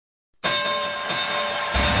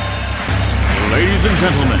Ladies and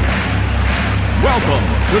gentlemen, welcome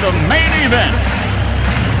to the main event.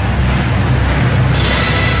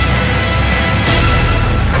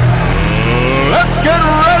 Let's get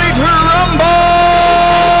ready to rumble!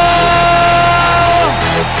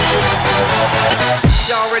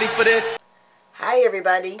 Y'all ready for this? Hi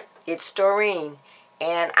everybody, it's Doreen,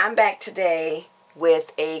 and I'm back today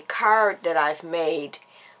with a card that I've made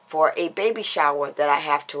for a baby shower that I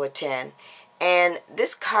have to attend. And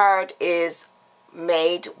this card is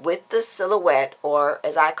made with the silhouette, or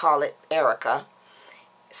as I call it, Erica.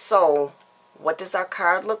 So, what does our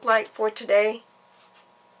card look like for today?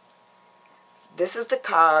 This is the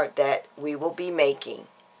card that we will be making.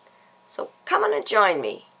 So, come on and join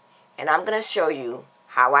me, and I'm going to show you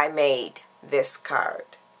how I made this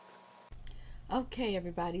card. Okay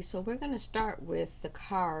everybody, so we're going to start with the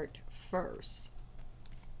card first.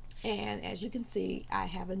 And as you can see, I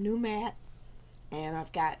have a new mat, and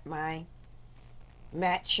I've got my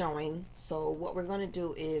mat showing. So what we're going to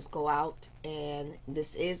do is go out, and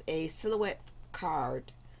this is a silhouette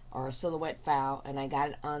card or a silhouette file, and I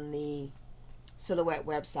got it on the silhouette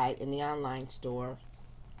website in the online store.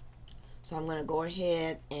 So I'm going to go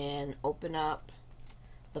ahead and open up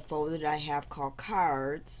the folder that I have called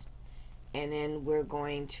cards, and then we're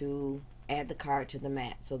going to add the card to the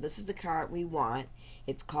mat. So this is the card we want.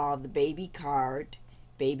 It's called the baby card,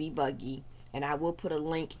 Baby Buggy, and I will put a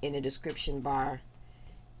link in the description bar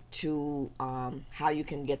to how you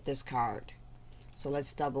can get this card. So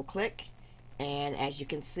let's double click, and as you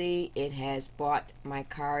can see, it has brought my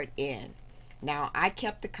card in. Now I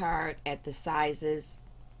kept the card at the sizes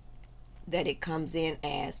that it comes in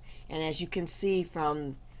as, and as you can see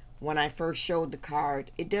from when I first showed the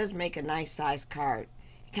card, it does make a nice size card.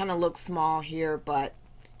 It kind of looks small here, but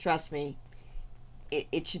trust me,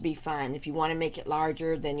 it should be fine. If you want to make it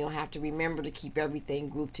larger, then you'll have to remember to keep everything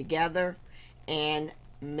grouped together and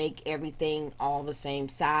make everything all the same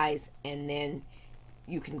size, and then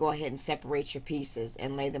you can go ahead and separate your pieces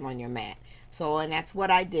and lay them on your mat. So, and that's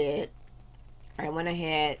what I did. I went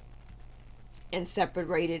ahead and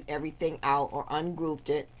separated everything out, or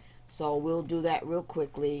ungrouped it. So we'll do that real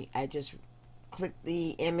quickly. I just click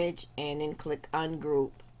the image and then click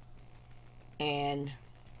ungroup, and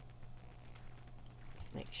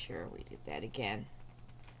let's make sure we did that again.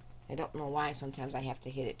 I don't know why sometimes I have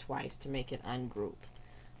to hit it twice to make it ungroup.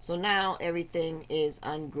 So now everything is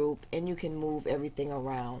ungrouped, and you can move everything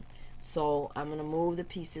around. So I'm going to move the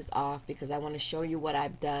pieces off because I want to show you what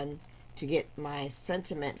I've done to get my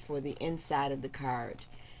sentiment for the inside of the card.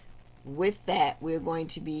 With that, we're going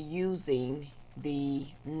to be using the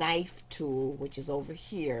knife tool, which is over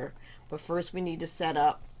here. But first we need to set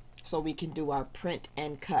up so we can do our print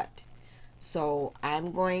and cut. So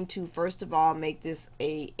I'm going to first of all make this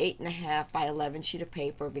a 8.5 by 11 sheet of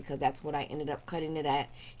paper, because that's what I ended up cutting it at,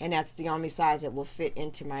 and that's the only size that will fit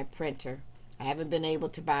into my printer. I haven't been able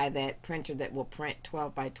to buy that printer that will print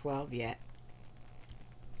 12 by 12 yet.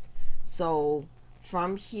 So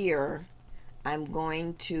from here, I'm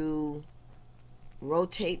going to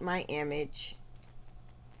rotate my image,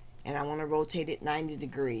 and I want to rotate it 90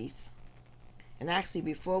 degrees. And actually,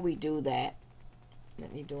 before we do that,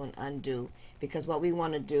 let me do an undo, because what we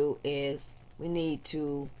want to do is we need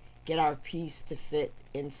to get our piece to fit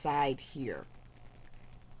inside here.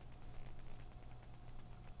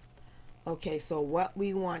 Okay, so what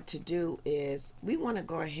we want to do is we want to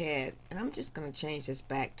go ahead, and I'm just going to change this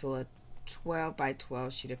back to a 12 by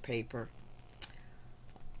 12 sheet of paper.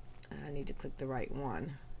 I need to click the right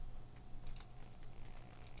one.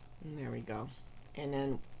 And there we go. And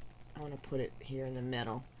then I want to put it here in the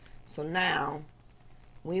middle. So now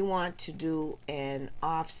we want to do an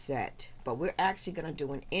offset, but we're actually going to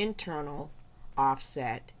do an internal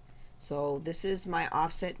offset. So this is my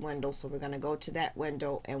offset window, so we're going to go to that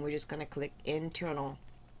window, and we're just going to click internal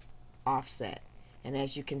offset. And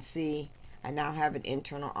as you can see, I now have an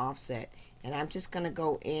internal offset, and I'm just going to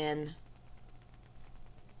go in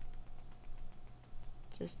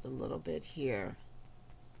just a little bit here,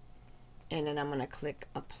 and then I'm going to click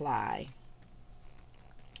apply,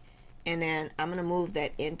 and then I'm going to move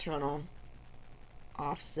that internal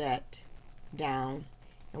offset down,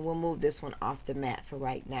 and we'll move this one off the mat for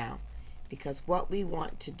right now, because what we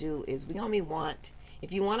want to do is we only want,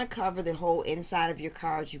 if you want to cover the whole inside of your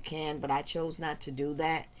cards, you can, but I chose not to do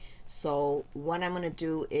that. So what I'm going to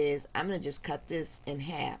do is I'm going to just cut this in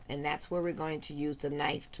half, and that's where we're going to use the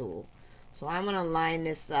knife tool. So I'm going to line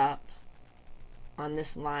this up on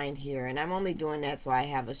this line here, and I'm only doing that so I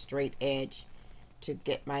have a straight edge to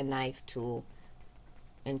get my knife tool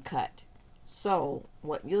and cut. So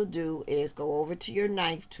what you'll do is go over to your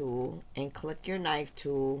knife tool and click your knife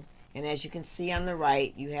tool And as you can see on the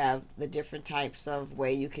right, you have the different types of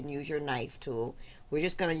way you can use your knife tool. We're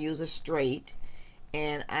just going to use a straight,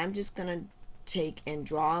 and I'm just going to take and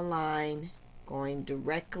draw a line going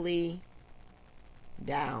directly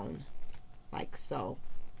down like so.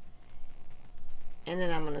 And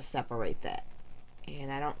then I'm going to separate that.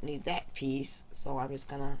 And I don't need that piece, so I'm just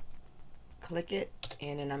going to click it,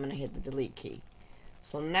 and then I'm going to hit the delete key.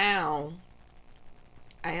 So now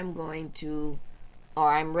I am going to,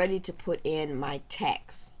 or I'm ready to put in my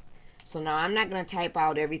text. So now I'm not going to type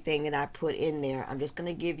out everything that I put in there. I'm just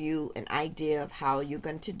going to give you an idea of how you're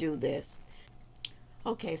going to do this.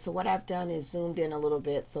 Okay, so what I've done is zoomed in a little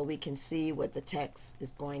bit so we can see what the text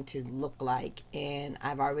is going to look like. And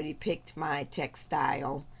I've already picked my text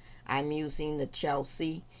style. I'm using the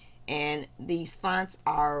Chelsea, and these fonts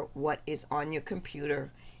are what is on your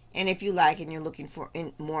computer. And if you like and you're looking for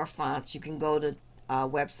more fonts, you can go to a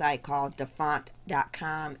website called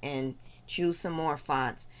defont.com and choose some more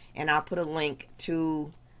fonts, and I'll put a link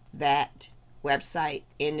to that website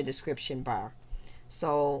in the description bar.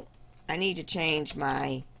 So I need to change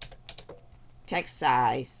my text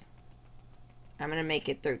size. I'm going to make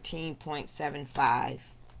it 13.75,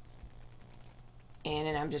 and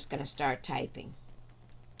then I'm just going to start typing.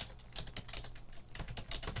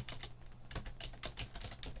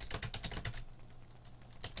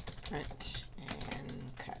 Print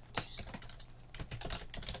and cut.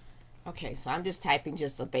 Okay, so I'm just typing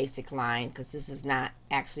just a basic line because this is not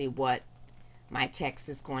actually what my text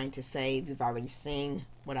is going to say. You've already seen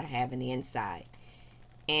what I have in the inside.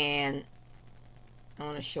 And I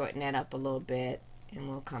want to shorten that up a little bit, and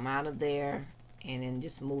we'll come out of there and then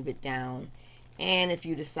just move it down. And if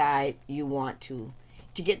you decide you want to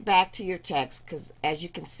get back to your text, because as you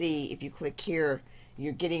can see, if you click here,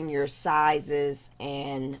 you're getting your sizes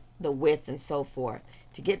and the width and so forth.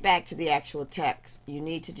 To get back to the actual text, you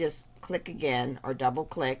need to just click again or double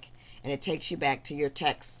click, and it takes you back to your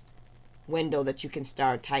text window that you can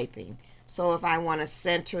start typing. So if I want to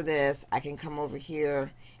center this, I can come over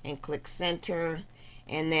here and click center,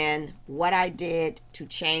 and then what I did to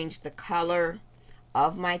change the color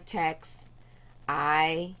of my text,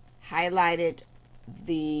 I highlighted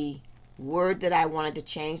the word that I wanted to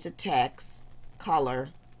change the text color,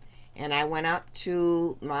 and I went up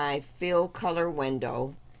to my fill color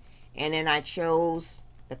window, and then I chose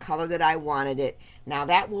the color that I wanted it. Now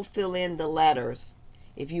that will fill in the letters.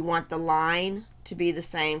 If you want the line to be the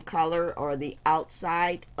same color or the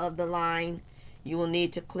outside of the line, you will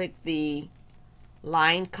need to click the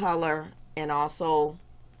line color and also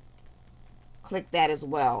click that as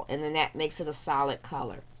well, and then that makes it a solid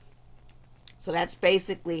color. So that's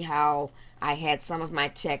basically how I had some of my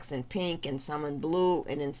text in pink and some in blue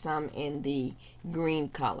and then some in the green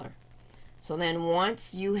color. So then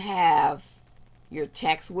once you have your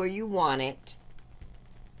text where you want it,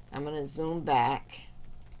 I'm going to zoom back.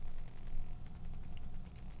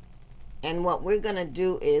 And what we're going to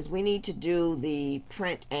do is we need to do the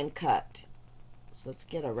print and cut. So let's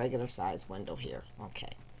get a regular size window here.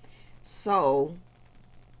 Okay. So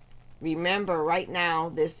remember, right now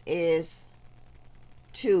this is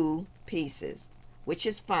 2 pieces, which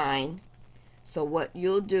is fine. So what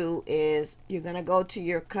you'll do is you're going to go to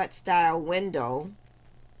your cut style window,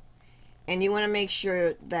 and you want to make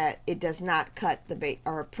sure that it does not cut the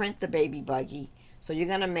or print the baby buggy. So you're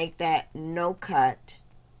going to make that no cut,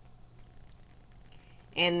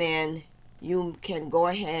 and then you can go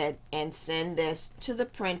ahead and send this to the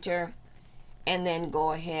printer, and then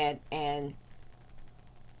go ahead and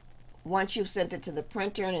once you've sent it to the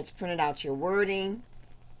printer and it's printed out your wording,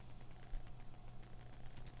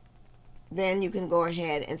 then you can go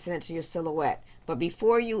ahead and send it to your silhouette. But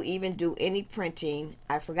before you even do any printing,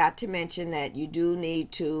 I forgot to mention that you do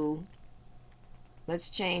need to, let's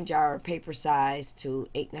change our paper size to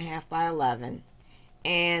 8.5 by 11.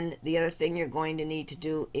 And the other thing you're going to need to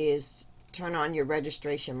do is turn on your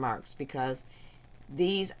registration marks, because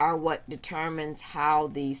these are what determines how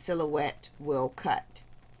the silhouette will cut.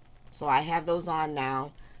 So I have those on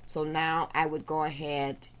now. So now I would go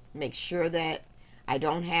ahead, make sure that I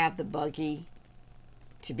don't have the buggy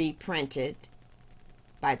to be printed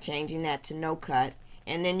by changing that to no cut,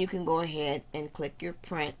 and then you can go ahead and click your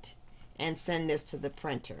print and send this to the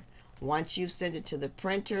printer. Once you've sent it to the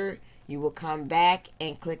printer, you will come back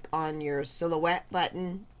and click on your silhouette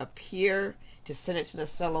button up here to send it to the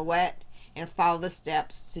silhouette, and follow the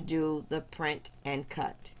steps to do the print and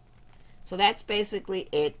cut. So that's basically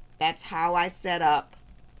it. That's how I set up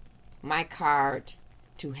my card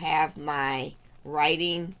to have my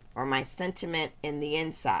writing or my sentiment in the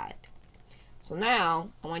inside. So now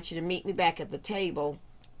I want you to meet me back at the table,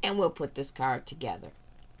 and we'll put this card together.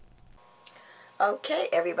 Okay,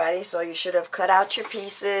 everybody, so you should have cut out your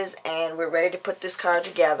pieces, and we're ready to put this card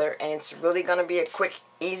together, and it's really going to be a quick,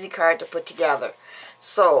 easy card to put together.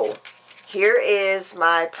 So, here is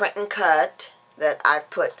my print and cut that I've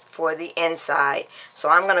put for the inside. So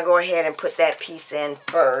I'm going to go ahead and put that piece in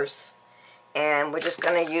first, and we're just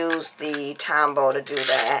going to use the Tombow to do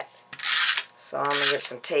that. So I'm going to get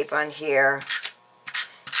some tape on here,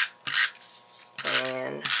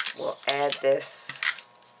 and we'll add this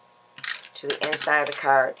to the inside of the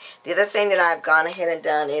card. The other thing that I've gone ahead and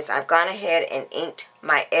done is I've gone ahead and inked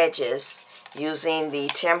my edges using the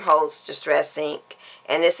Tim Holtz Distress Ink,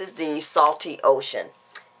 and this is the Salty Ocean,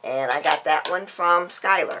 and I got that one from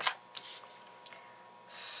Skylar.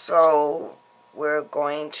 So we're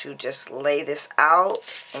going to just lay this out,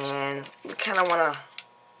 and we kind of want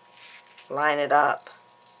to line it up,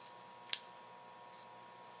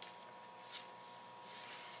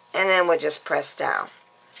 and then we'll just press down.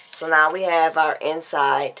 So now we have our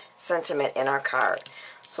inside sentiment in our card.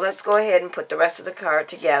 So let's go ahead and put the rest of the card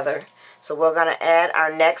together. So we're going to add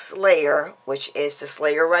our next layer, which is this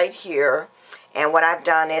layer right here. And what I've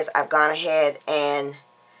done is I've gone ahead and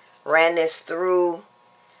ran this through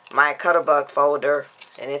my Cutterbug folder.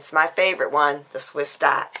 And it's my favorite one, the Swiss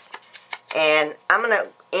Dots. And I'm going to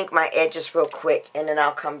ink my edges real quick, and then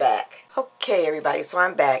I'll come back. Okay, everybody, so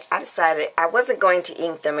I'm back. I decided I wasn't going to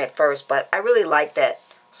ink them at first, but I really like that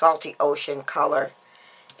Salty Ocean color,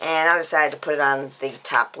 and I decided to put it on the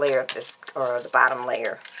top layer of this, or the bottom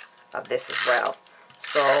layer of this as well.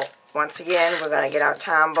 So once again, we're going to get our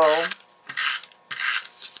Tombow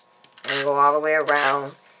and go all the way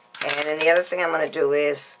around. And then the other thing I'm going to do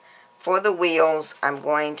is, for the wheels, I'm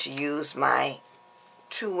going to use my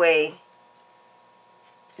two-way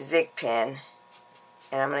zig pen,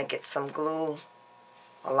 and I'm going to get some glue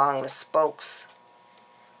along the spokes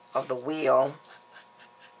of the wheel,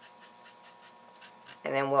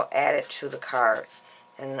 and then we'll add it to the card.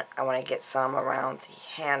 And I want to get some around the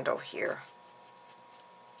handle here,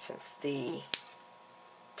 since the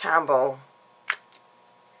Tombow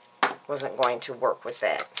wasn't going to work with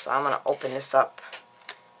that. So I'm going to open this up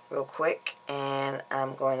real quick, and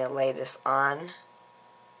I'm going to lay this on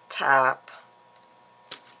top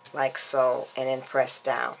like so, and then press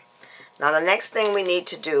down. Now the next thing we need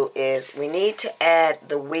to do is we need to add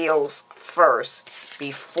the wheels first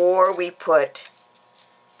before we put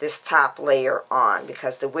this top layer on,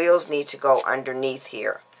 because the wheels need to go underneath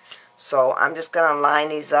here. So I'm just going to line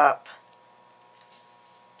these up,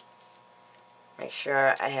 make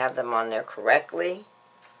sure I have them on there correctly.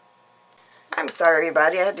 I'm sorry,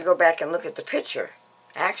 everybody, I had to go back and look at the picture.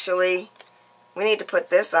 Actually, we need to put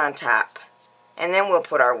this on top, and then we'll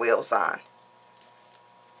put our wheels on.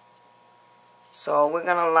 So we're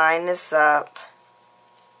going to line this up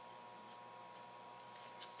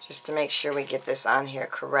just to make sure we get this on here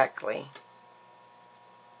correctly.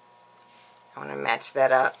 I want to match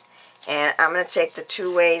that up. And I'm going to take the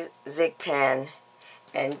two-way zig pen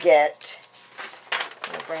and get, I'm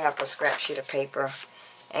going to bring up a scrap sheet of paper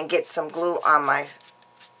and get some glue on my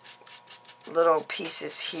little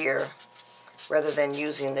pieces here rather than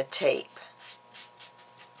using the tape.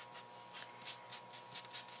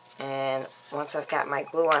 And once I've got my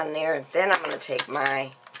glue on there, then I'm going to take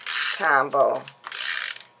my Tombow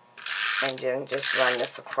and then just run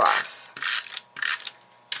this across.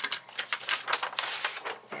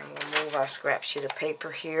 And we'll move our scrap sheet of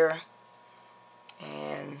paper here,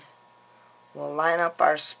 and we'll line up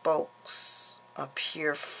our spokes up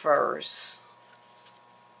here first,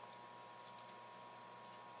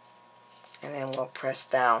 and then we'll press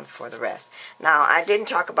down for the rest. Now, I didn't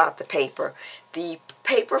talk about the paper. The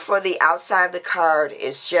paper for the outside of the card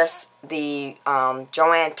is just the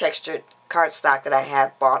Joann textured cardstock that I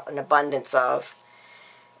have bought an abundance of,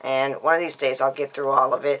 and one of these days I'll get through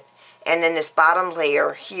all of it. And then this bottom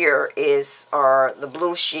layer here is, or the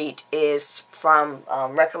blue sheet, is from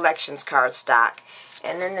Recollections cardstock.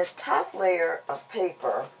 And then this top layer of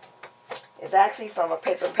paper is actually from a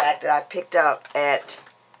paper pack that I picked up at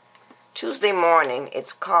Tuesday morning.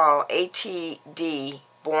 It's called ATD,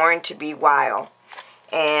 Born to Be Wild,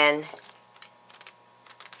 and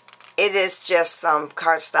it is just some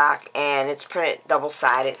cardstock, and it's printed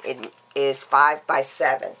double-sided. It is 5 by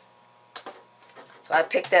 7. So I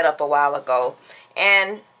picked that up a while ago,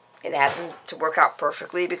 and it happened to work out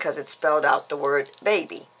perfectly because it spelled out the word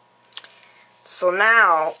baby. So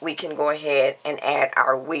now we can go ahead and add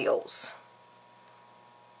our wheels.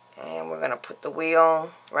 And we're going to put the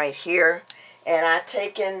wheel right here. And I've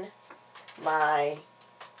taken my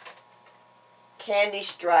candy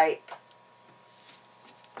stripe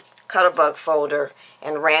Cutterbug folder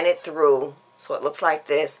and ran it through So it looks like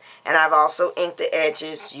this. And I've also inked the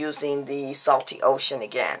edges using the Salty Ocean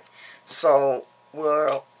again. So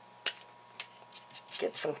we'll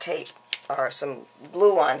get some tape or some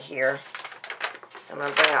glue on here. I'm going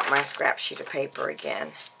to bring out my scrap sheet of paper again.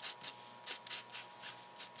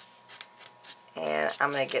 And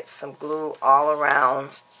I'm going to get some glue all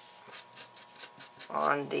around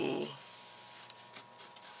on the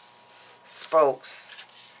spokes.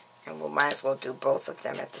 And we might as well do both of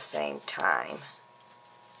them at the same time.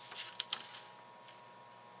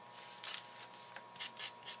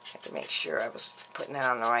 I have to make sure I was putting it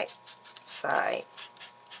on the right side.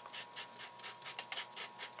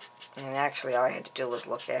 And actually all I had to do was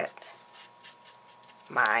look at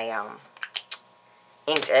my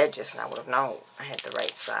inked edges and I would have known I had the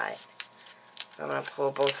right side. So I'm going to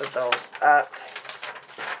pull both of those up.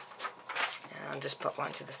 And I'll just put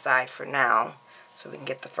one to the side for now so we can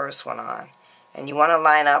get the first one on. And you want to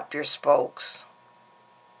line up your spokes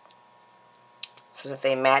so that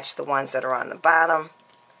they match the ones that are on the bottom.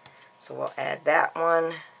 So we'll add that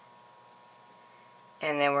one.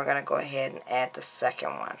 And then we're going to go ahead and add the second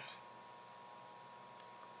one.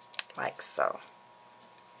 Like so.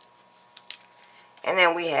 And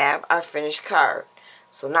then we have our finished card.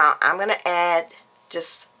 So now I'm going to add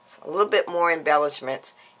just a little bit more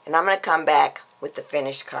embellishments. And I'm going to come back with the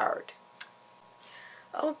finished card.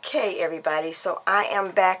 Okay, everybody, so I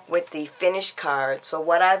am back with the finished card. So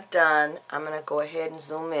what I've done, I'm going to go ahead and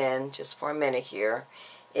zoom in just for a minute here,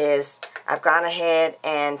 is I've gone ahead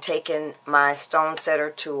and taken my stone setter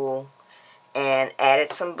tool and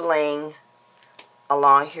added some bling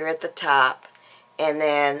along here at the top, and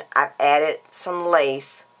then I've added some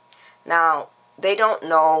lace. Now, they don't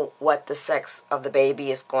know what the sex of the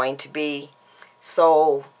baby is going to be,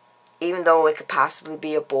 so even though it could possibly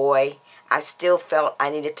be a boy, I still felt I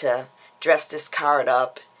needed to dress this card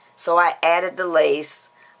up. So I added the lace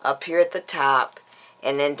up here at the top,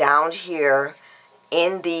 and then down here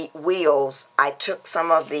in the wheels, I took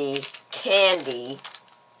some of the candy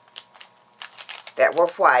that were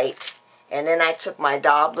white, and then I took my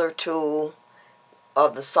daubler tool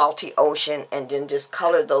of the Salty Ocean and then just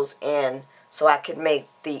colored those in so I could make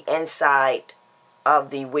the inside of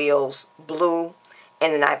the wheels blue.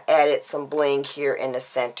 And then I've added some bling here in the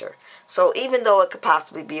center. So even though it could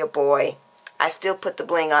possibly be a boy, I still put the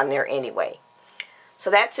bling on there anyway. So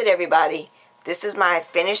that's it, everybody. This is my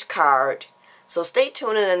finished card. So stay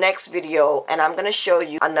tuned in the next video, and I'm going to show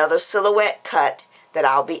you another silhouette cut that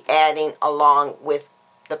I'll be adding along with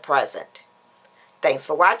the present. Thanks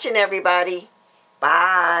for watching, everybody.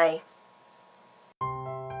 Bye.